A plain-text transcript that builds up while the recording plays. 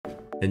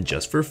And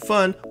just for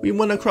fun, we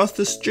went across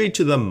the street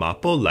to the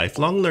Mapo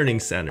Lifelong Learning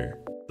Center.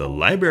 The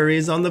library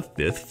is on the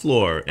 5th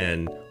floor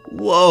and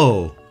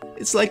whoa!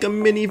 It's like a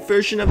mini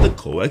version of the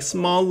COEX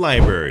Mall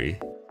library.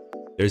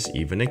 There's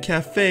even a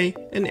cafe,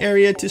 an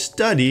area to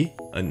study,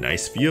 a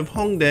nice view of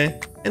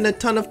Hongdae, and a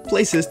ton of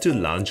places to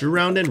lounge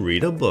around and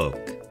read a book.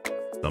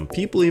 Some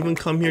people even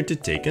come here to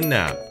take a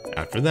nap.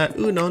 After that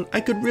udon, I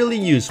could really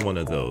use one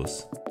of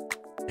those.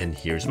 And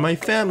here's my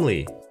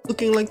family,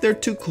 looking like they're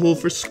too cool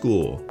for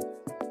school.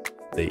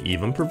 They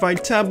even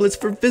provide tablets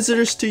for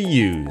visitors to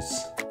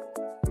use.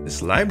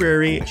 This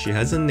library actually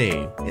has a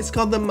name. It's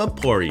called the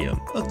Maporium,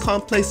 a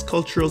complex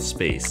cultural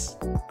space.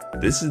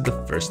 This is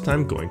the first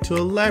time going to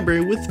a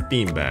library with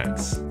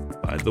beanbags.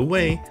 By the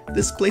way,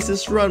 this place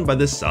is run by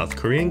the South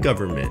Korean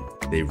government.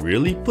 They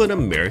really put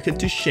America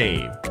to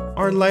shame.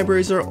 Our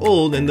libraries are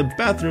old and the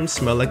bathrooms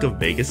smell like a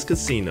Vegas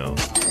casino.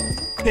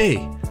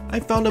 Hey, I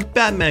found a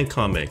Batman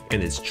comic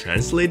and it's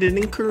translated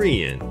in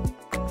Korean.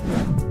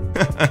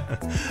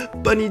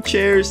 Bunny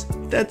chairs,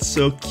 that's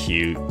so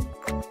cute.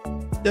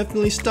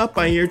 Definitely stop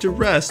by here to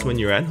rest when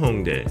you're at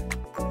Hongdae.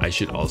 I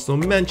should also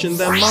mention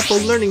that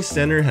Mapo Learning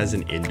Center has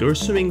an indoor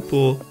swimming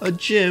pool, a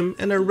gym,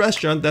 and a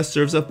restaurant that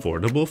serves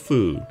affordable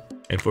food.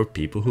 And for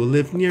people who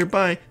live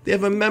nearby, they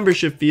have a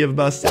membership fee of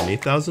about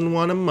 70,000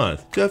 won a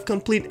month to have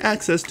complete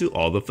access to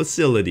all the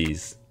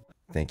facilities.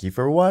 Thank you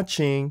for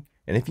watching,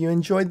 and if you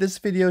enjoyed this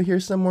video,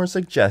 here's some more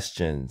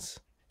suggestions.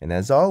 And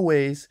as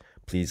always,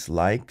 please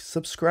like,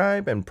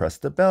 subscribe, and press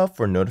the bell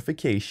for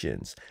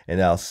notifications,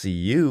 and I'll see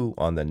you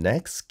on the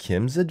next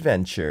Kim's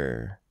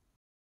Adventure.